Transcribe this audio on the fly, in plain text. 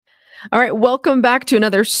All right, welcome back to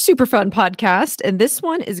another super fun podcast. And this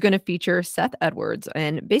one is going to feature Seth Edwards.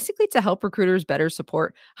 And basically, to help recruiters better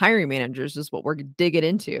support hiring managers, is what we're digging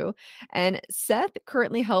into. And Seth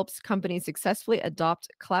currently helps companies successfully adopt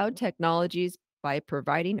cloud technologies by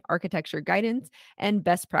providing architecture guidance and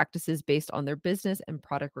best practices based on their business and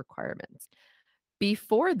product requirements.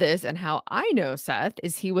 Before this, and how I know Seth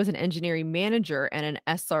is he was an engineering manager and an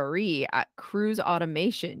SRE at Cruise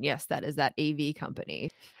Automation. Yes, that is that AV company.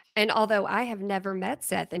 And although I have never met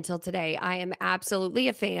Seth until today, I am absolutely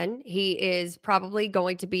a fan. He is probably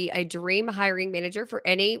going to be a dream hiring manager for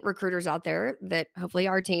any recruiters out there that hopefully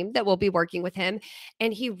our team that will be working with him.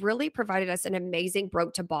 And he really provided us an amazing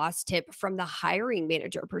broke to boss tip from the hiring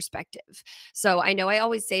manager perspective. So I know I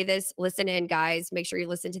always say this, listen in guys, make sure you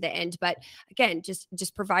listen to the end, but again,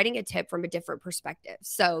 just providing a tip from a different perspective.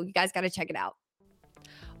 So you guys got to check it out.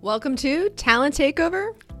 Welcome to Talent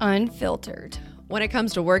Takeover Unfiltered. When it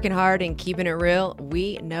comes to working hard and keeping it real,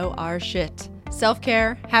 we know our shit.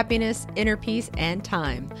 Self-care, happiness, inner peace, and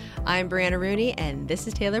time. I'm Brianna Rooney, and this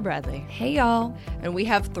is Taylor Bradley. Hey, y'all. And we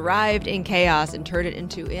have thrived in chaos and turned it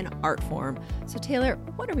into an art form. So, Taylor,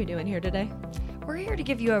 what are we doing here today? We're here to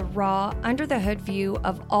give you a raw, under-the-hood view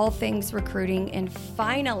of all things recruiting and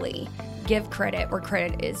finally give credit where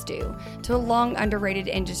credit is due to a long underrated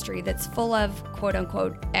industry that's full of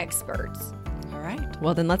quote-unquote experts. All right.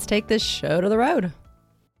 Well, then let's take this show to the road.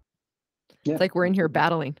 Yeah. It's like we're in here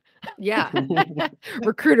battling. Yeah.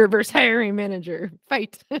 Recruiter versus hiring manager.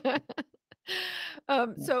 Fight.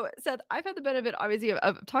 So Seth, I've had the benefit obviously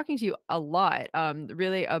of talking to you a lot,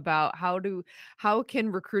 really about how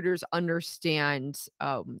can recruiters understand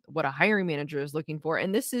what a hiring manager is looking for.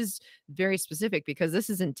 And this is very specific because this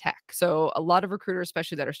is in tech. So a lot of recruiters,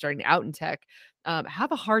 especially that are starting out in tech,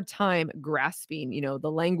 have a hard time grasping,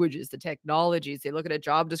 the languages, the technologies. They look at a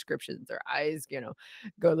job descriptions, their eyes,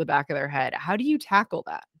 go to the back of their head. How do you tackle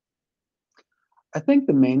that? I think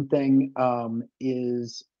the main thing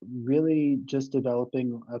is really just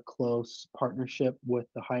developing a close partnership with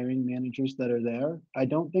the hiring managers that are there. I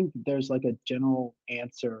don't think that there's like a general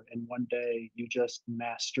answer, and one day you just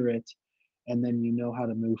master it, and then you know how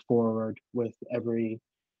to move forward with every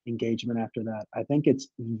engagement after that. I think it's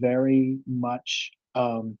very much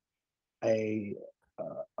a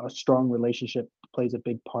a strong relationship plays a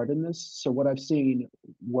big part in this. So what I've seen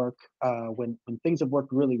work when things have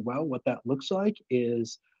worked really well, what that looks like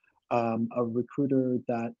is a recruiter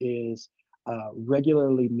that is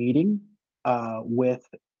regularly meeting with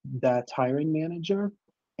that hiring manager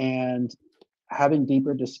and having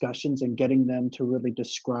deeper discussions and getting them to really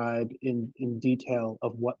describe in detail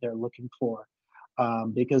of what they're looking for.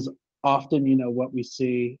 Because often, what we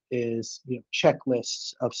see is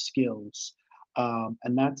checklists of skills,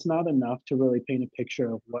 and that's not enough to really paint a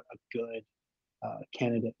picture of what a good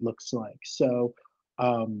candidate looks like. So,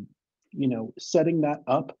 setting that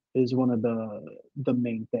up is one of the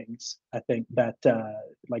main things. I think that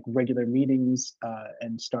like regular meetings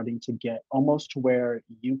and starting to get almost to where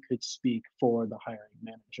you could speak for the hiring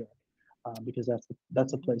manager, because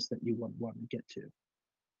that's a place that you would want to get to.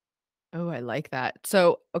 Oh, I like that.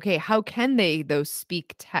 So, okay, how can they though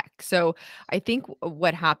speak tech? So, I think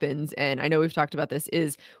what happens, and I know we've talked about this,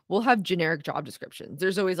 is we'll have generic job descriptions.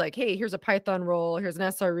 There's always like, hey, here's a Python role, here's an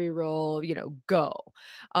SRE role, go.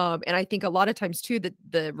 And I think a lot of times too that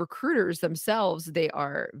the recruiters themselves they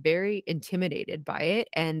are very intimidated by it,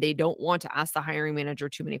 and they don't want to ask the hiring manager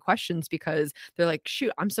too many questions because they're like,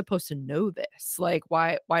 shoot, I'm supposed to know this. Like,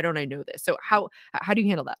 why don't I know this? So, how do you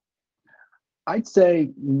handle that? I'd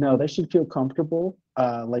say no, they should feel comfortable.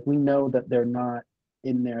 Like we know that they're not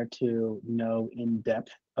in there to know in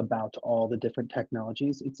depth about all the different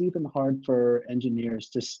technologies. It's even hard for engineers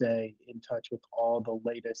to stay in touch with all the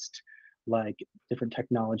latest, like different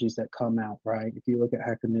technologies that come out, right? If you look at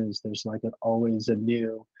Hacker News, there's like always a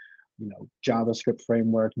new JavaScript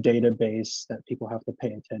framework, database that people have to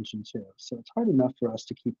pay attention to. So it's hard enough for us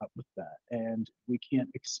to keep up with that. And we can't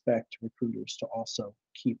expect recruiters to also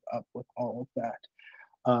keep up with all of that.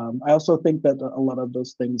 I also think that a lot of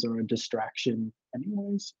those things are a distraction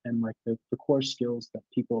anyways, and like the core skills that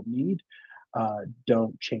people need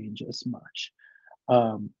don't change as much.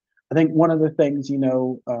 I think one of the things,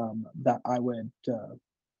 that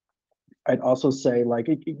I'd also say like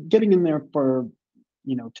getting in there for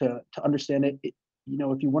to understand it, if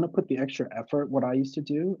you want to put the extra effort, what I used to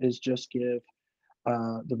do is just give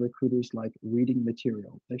the recruiters like reading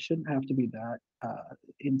material. They shouldn't have to be that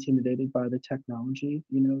intimidated by the technology.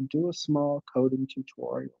 Do a small coding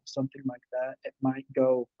tutorial, something like that. It might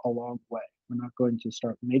go a long way. We're not going to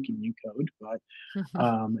start making you code, but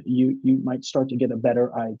you might start to get a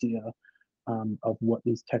better idea of what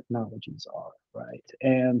these technologies are, right?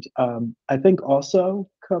 And I think also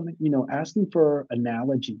coming, asking for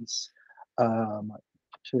analogies um,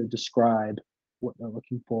 to describe what they're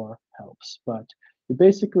looking for helps. But you're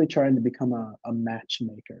basically trying to become a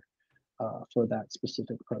matchmaker for that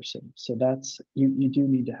specific person. So that's you do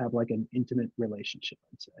need to have like an intimate relationship,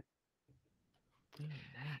 I'd say. Mm,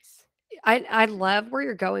 nice. I love where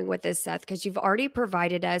you're going with this, Seth, because you've already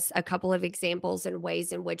provided us a couple of examples and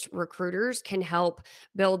ways in which recruiters can help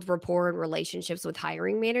build rapport and relationships with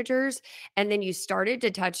hiring managers. And then you started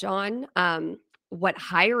to touch on what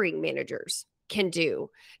hiring managers can do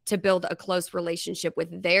to build a close relationship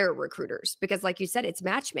with their recruiters. Because, like you said, it's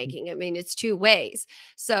matchmaking. I mean, it's two ways.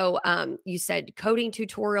 So, you said coding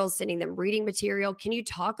tutorials, sending them reading material. Can you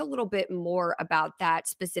talk a little bit more about that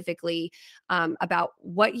specifically? About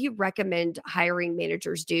what you recommend hiring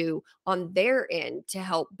managers do on their end to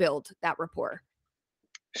help build that rapport.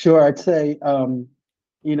 Sure, I'd say,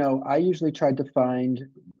 I usually tried to find,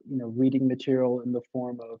 reading material in the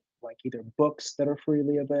form of like either books that are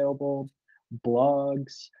freely available,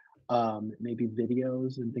 blogs, maybe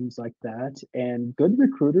videos and things like that. And good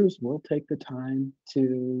recruiters will take the time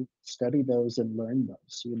to study those and learn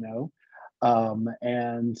those.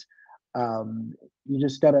 And you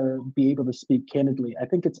just got to be able to speak candidly. I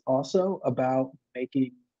think it's also about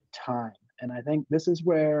making time. And I think this is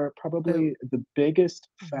where Boom. probably the biggest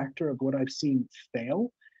Mhm. factor of what I've seen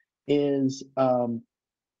fail is,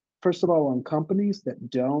 first of all, on companies that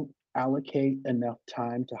don't allocate enough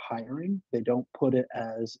time to hiring, they don't put it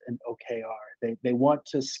as an OKR. They want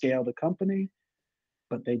to scale the company,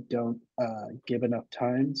 but they don't give enough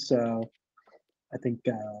time. So I think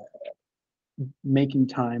making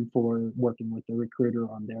time for working with the recruiter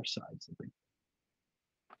on their sides, I think.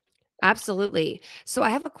 Absolutely. So I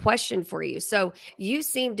have a question for you. So you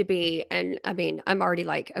seem to be, and I mean, I'm already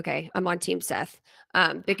like, okay, I'm on Team Seth,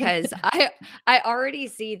 because I already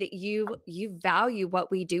see that you value what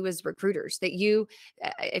we do as recruiters. That you,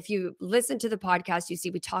 if you listen to the podcast, you see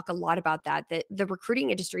we talk a lot about that. That the recruiting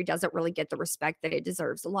industry doesn't really get the respect that it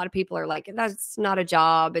deserves. A lot of people are like, that's not a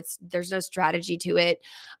job. It's there's no strategy to it.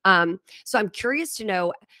 So I'm curious to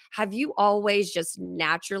know, have you always just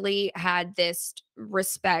naturally had this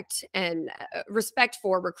respect and respect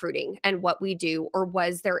for recruiting and what we do, or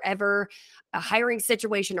was there ever a hiring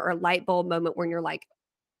situation or a light bulb moment when you're like,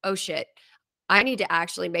 oh shit, I need to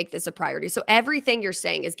actually make this a priority? So everything you're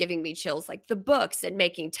saying is giving me chills, like the books and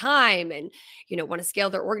making time and want to scale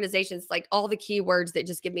their organizations, like all the keywords that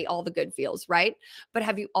just give me all the good feels, right? But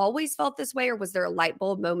have you always felt this way, or was there a light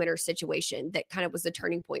bulb moment or situation that kind of was a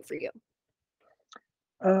turning point for you?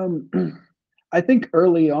 Um, I think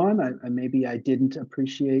early on, I maybe I didn't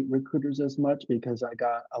appreciate recruiters as much because I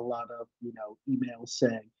got a lot of, emails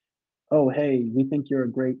saying, "Oh, hey, we think you're a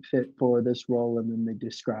great fit for this role," and then they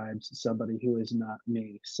described somebody who is not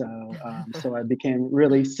me. So I became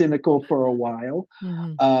really cynical for a while.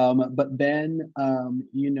 Mhm. But then,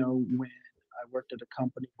 when I worked at a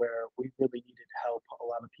company where we really needed help, a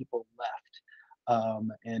lot of people left.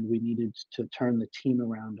 And we needed to turn the team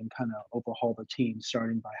around and kind of overhaul the team,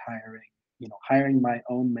 starting by hiring my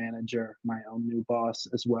own manager, my own new boss,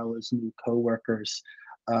 as well as new coworkers.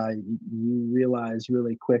 You realize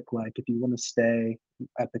really quick, like if you want to stay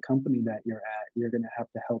at the company that you're at, you're going to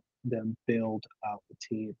have to help them build out the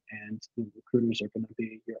team, and the recruiters are going to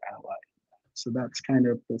be your ally. So that's kind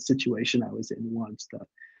of the situation I was in once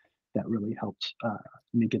that really helped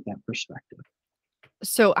me get that perspective.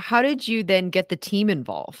 So how did you then get the team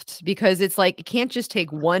involved? Because it's like it can't just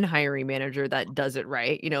take one hiring manager that does it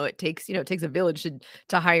right. It takes a village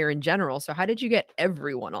to hire in general. So how did you get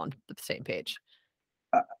everyone on the same page?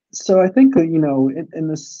 Uh, so I think that, in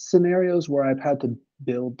the scenarios where I've had to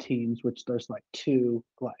build teams, which there's two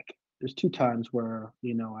times where,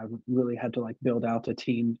 I really had to like build out a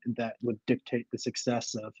team that would dictate the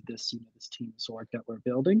success of this team org that we're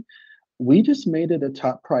building. We just made it a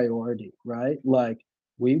top priority, right? Like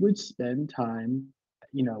we would spend time,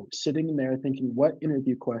 sitting there thinking, what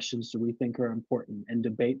interview questions do we think are important, and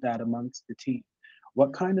debate that amongst the team.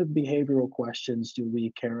 What kind of behavioral questions do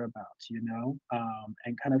we care about,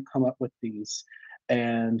 and kind of come up with these.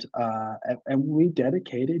 And we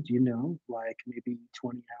dedicated, like maybe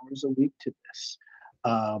 20 hours a week to this.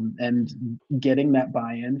 And getting that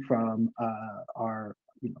buy-in from our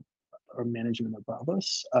management above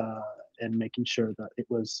us, and making sure that it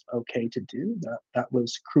was okay to do that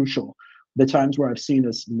was crucial. The times where I've seen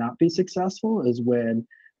us not be successful is when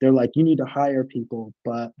they're like, you need to hire people,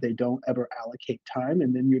 but they don't ever allocate time,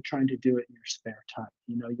 and then you're trying to do it in your spare time.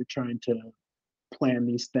 You're trying to plan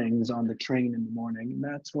these things on the train in the morning, and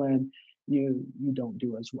that's when you don't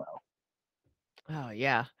do as well. Oh,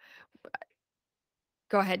 yeah.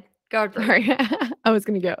 Go ahead. Go ahead first. Sorry. I was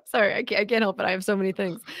gonna go. Sorry, I can't help it. I have so many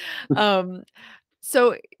things. Um,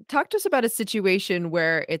 so talk to us about a situation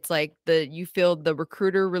where it's like you feel the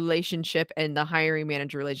recruiter relationship and the hiring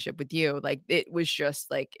manager relationship with you, like, it was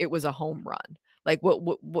just like it was a home run. Like,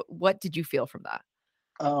 what did you feel from that?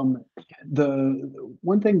 Um, the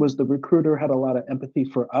one thing was the recruiter had a lot of empathy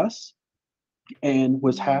for us and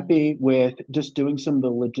was Mm. happy with just doing some of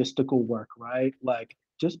the logistical work, right? Like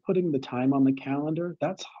just putting the time on the calendar,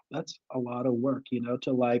 that's a lot of work,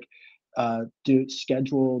 to like do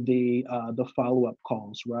schedule the follow-up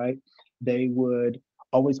calls, right? They would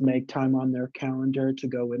always make time on their calendar to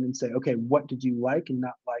go in and say, okay, what did you like and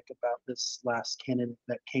not like about this last candidate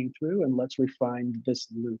that came through? And let's refine this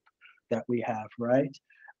loop that we have, right?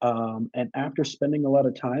 And after spending a lot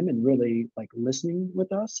of time and really like listening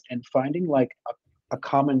with us and finding like a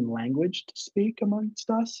common language to speak amongst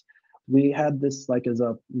us, we had this like as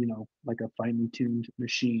a like a finely tuned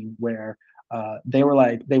machine where they were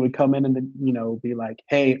like they would come in and then, be like,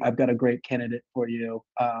 hey, I've got a great candidate for you,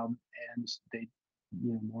 and they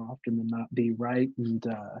more often than not be right,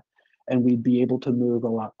 and we'd be able to move a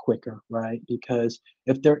lot quicker, right? Because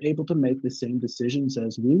if they're able to make the same decisions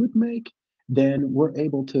as we would make, then we're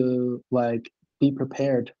able to like be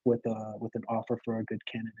prepared with an offer for a good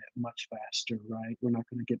candidate much faster, right? We're not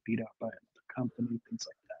going to get beat up by another company, things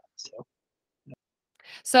like that. So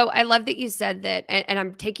So I love that you said that, and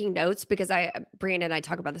I'm taking notes because Brandon and I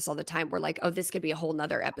talk about this all the time. We're like, oh, this could be a whole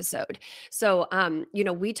nother episode. So,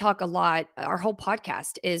 we talk a lot. Our whole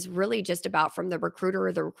podcast is really just about from the recruiter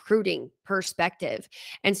or the recruiting perspective.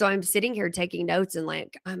 And so I'm sitting here taking notes and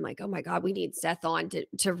I'm like, oh my God, we need Seth on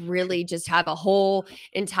to really just have a whole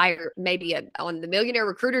entire, maybe on the Millionaire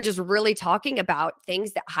Recruiter, just really talking about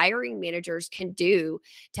things that hiring managers can do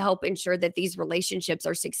to help ensure that these relationships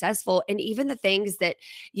are successful. And even the things that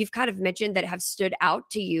you've kind of mentioned that have stood out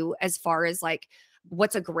to you as far as like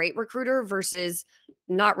what's a great recruiter versus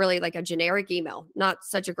not really like a generic email, not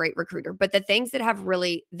such a great recruiter, but the things that have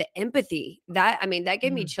really the empathy that, I mean, that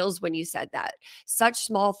gave me mm, chills when you said that. Such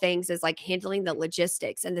small things as like handling the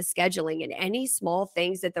logistics and the scheduling and any small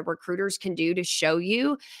things that the recruiters can do to show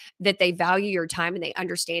you that they value your time and they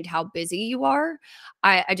understand how busy you are.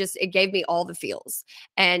 I just, it gave me all the feels.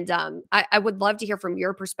 And I would love to hear from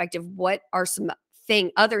your perspective. What are some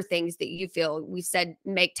other things that you feel, we said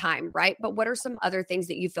make time, right? But what are some other things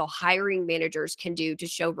that you feel hiring managers can do to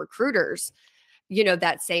show recruiters,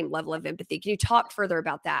 that same level of empathy? Can you talk further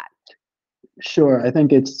about that? sure, I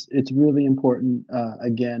think it's really important.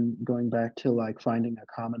 Again, going back to like finding a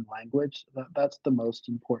common language, that's the most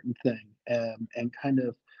important thing. And kind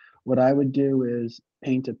of what I would do is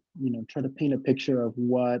try to paint a picture of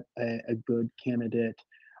what a good candidate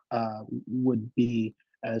would be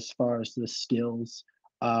as far as the skills,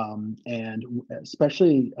 and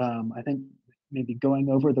especially I think maybe going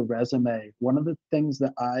over the resume. One of the things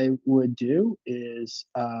that I would do is,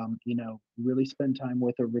 really spend time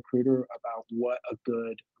with a recruiter about what a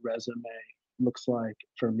good resume looks like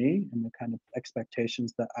for me and the kind of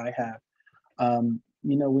expectations that I have.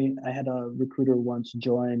 I had a recruiter once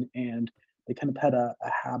join, and they kind of had a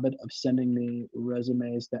habit of sending me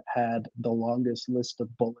resumes that had the longest list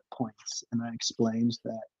of bullet points, and I explained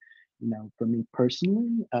that, for me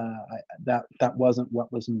personally, that wasn't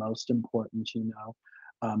what was most important,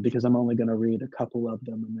 because I'm only going to read a couple of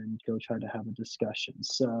them and then go try to have a discussion.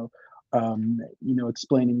 So,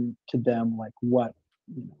 explaining to them like what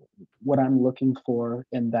I'm looking for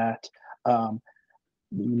in that. Um,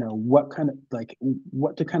 what kind of like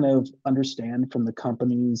what to kind of understand from the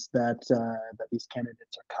companies that these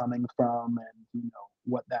candidates are coming from, and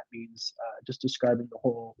what that means, just describing the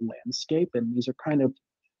whole landscape. And these are kind of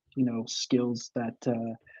skills that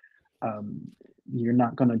um, you're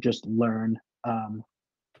not going to just learn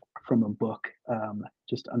from a book.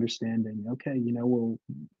 Just understanding, okay, well,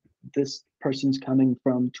 this person's coming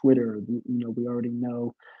from Twitter. We already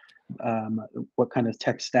know what kind of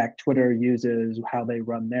tech stack Twitter uses, how they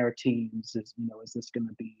run their teams. Is this going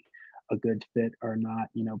to be a good fit or not?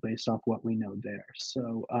 Based off what we know there.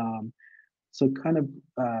 So kind of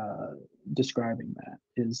describing that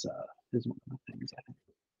is one of the things I think.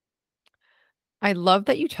 I love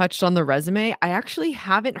that you touched on the resume. I actually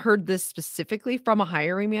haven't heard this specifically from a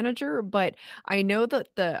hiring manager, but I know that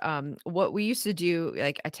what we used to do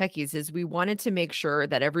like at Techies is we wanted to make sure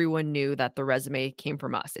that everyone knew that the resume came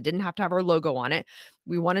from us. It didn't have to have our logo on it.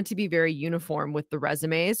 We wanted to be very uniform with the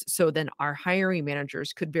resumes so then our hiring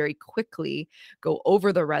managers could very quickly go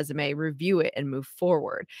over the resume, review it and move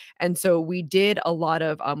forward. And so we did a lot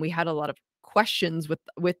of we had a lot of questions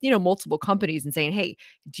with multiple companies and saying, hey,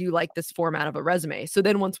 do you like this format of a resume? So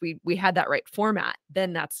then once we had that right format,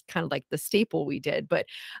 then that's kind of like the staple we did. But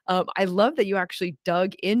I love that you actually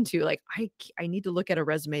dug into like, I need to look at a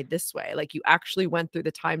resume this way. Like you actually went through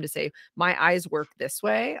the time to say, my eyes work this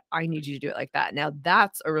way, I need you to do it like that. Now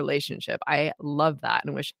that's a relationship. I love that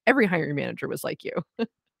and wish every hiring manager was like you.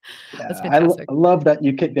 That's Yeah, fantastic. I love that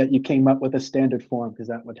you came up with a standard form because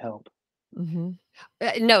that would help. Mm-hmm.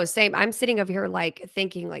 No, same. I'm sitting over here like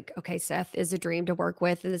thinking like, okay, Seth is a dream to work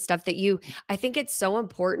with and the stuff that I think it's so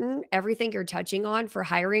important, everything you're touching on for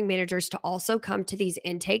hiring managers to also come to these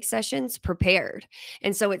intake sessions prepared.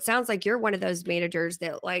 And so it sounds like you're one of those managers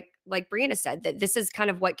that like Brianna said, that this is kind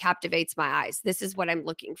of what captivates my eyes. This is what I'm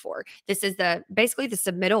looking for. This is basically the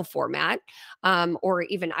submittal format. Or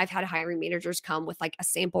even I've had hiring managers come with like a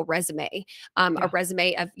sample resume, a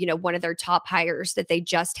resume of, one of their top hires that they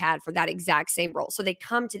just had for that exact same role. So they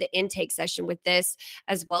come to the intake session with this,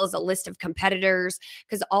 as well as a list of competitors,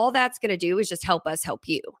 because all that's going to do is just help us help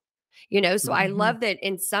you. So I Mm-hmm. love that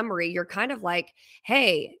in summary, you're kind of like,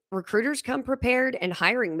 hey, recruiters come prepared and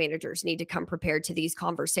hiring managers need to come prepared to these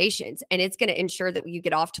conversations. And it's going to ensure that you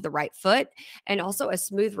get off to the right foot and also a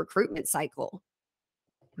smooth recruitment cycle.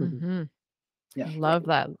 Mm-hmm. Yeah. I love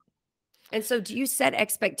that. And so do you set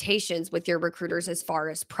expectations with your recruiters as far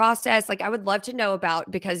as process? Like I would love to know about,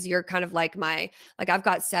 because you're kind of like I've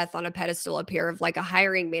got Seth on a pedestal up here of like a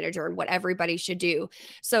hiring manager and what everybody should do.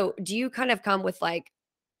 So do you kind of come with like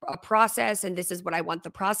a process and this is what I want the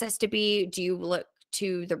process to be? Do you look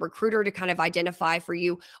to the recruiter to kind of identify for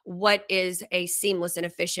you what is a seamless and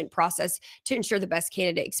efficient process to ensure the best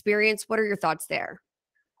candidate experience? What are your thoughts there?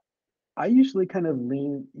 I usually kind of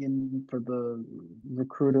lean in for the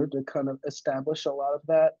recruiter to kind of establish a lot of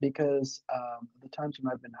that because the times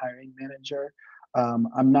when I've been hiring manager,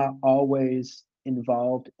 I'm not always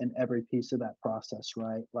involved in every piece of that process,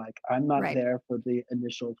 right? Like I'm not Right. there for the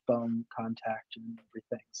initial phone contact and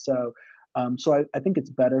everything. So I think it's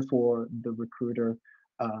better for the recruiter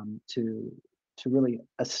to really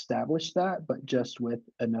establish that, but just with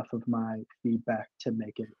enough of my feedback to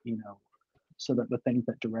make it, so that the things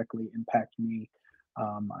that directly impact me,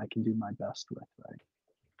 I can do my best with, right?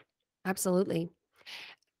 Absolutely.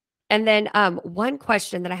 And then one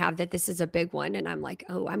question that I have, that this is a big one, and I'm like,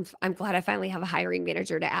 oh, I'm glad I finally have a hiring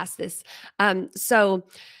manager to ask this. So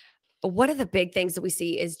one of the big things that we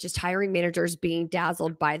see is just hiring managers being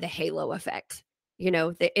dazzled by the halo effect.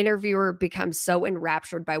 The interviewer becomes so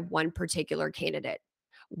enraptured by one particular candidate.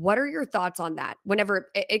 What are your thoughts on that? Whenever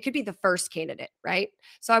it could be the first candidate, right?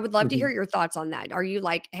 So I would love to hear Mhm. your thoughts on that. Are you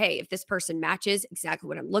like, hey, if this person matches exactly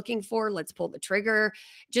what I'm looking for, let's pull the trigger?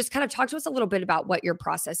 Just kind of talk to us a little bit about what your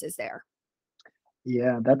process is there.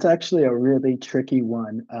 Yeah, that's actually a really tricky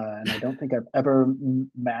one, and I don't think I've ever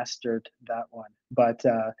mastered that one. But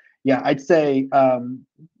yeah, I'd say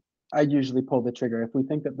I usually pull the trigger. If we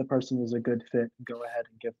think that the person is a good fit, go ahead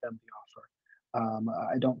and give them the offer.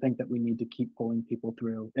 I don't think that we need to keep pulling people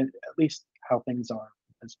through, at least how things are.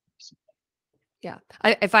 As, Yeah.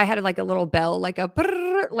 If I had like a little bell, like a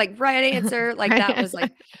brrr, like right answer, like that was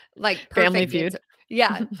like Family perfect Feud. answer.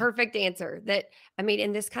 Yeah, perfect answer. That I mean,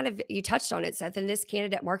 in this kind of, you touched on it, Seth, in this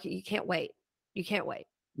candidate market, you can't wait. You can't wait.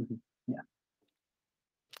 Mhm. Yeah.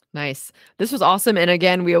 Nice. This was awesome. And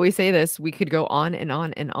again, we always say this, we could go on and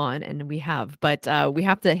on and on, and we have, but we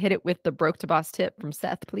have to hit it with the broke to boss tip from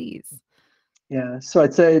Seth, please. Yeah, so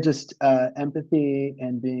I'd say just empathy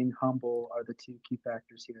and being humble are the two key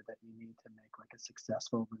factors here that you need to make like a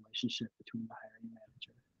successful relationship between the hiring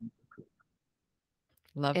manager and the recruiter.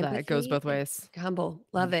 Love that. It goes Empathy both and ways. humble.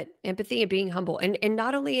 Love Mhm. it. Empathy and being humble. And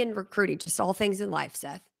not only in recruiting, just all things in life,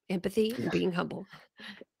 Seth. Empathy and Yeah. being humble.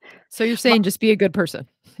 So you're My, saying just be a good person.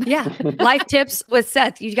 yeah. Life tips with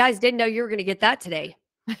Seth. You guys didn't know you were going to get that today.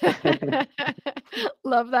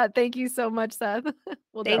 Love that. Thank you so much, Seth.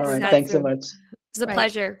 We'll All Thanks, definitely right, talk Seth. thanks so soon. much. It's a Bye.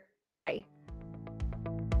 pleasure.